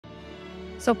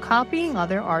So, copying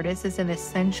other artists is an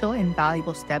essential and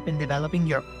valuable step in developing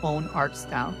your own art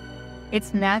style.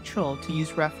 It's natural to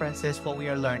use references while we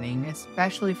are learning,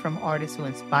 especially from artists who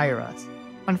inspire us.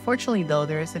 Unfortunately, though,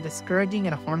 there is a discouraging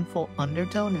and harmful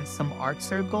undertone in some art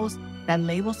circles that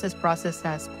labels this process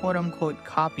as quote unquote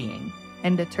copying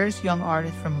and deters young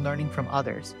artists from learning from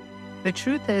others. The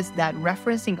truth is that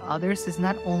referencing others is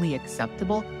not only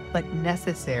acceptable, but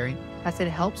necessary, as it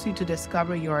helps you to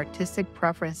discover your artistic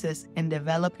preferences and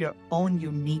develop your own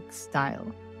unique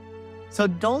style. So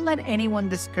don't let anyone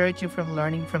discourage you from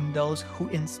learning from those who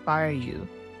inspire you.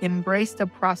 Embrace the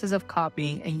process of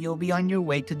copying and you'll be on your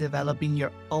way to developing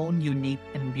your own unique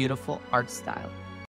and beautiful art style.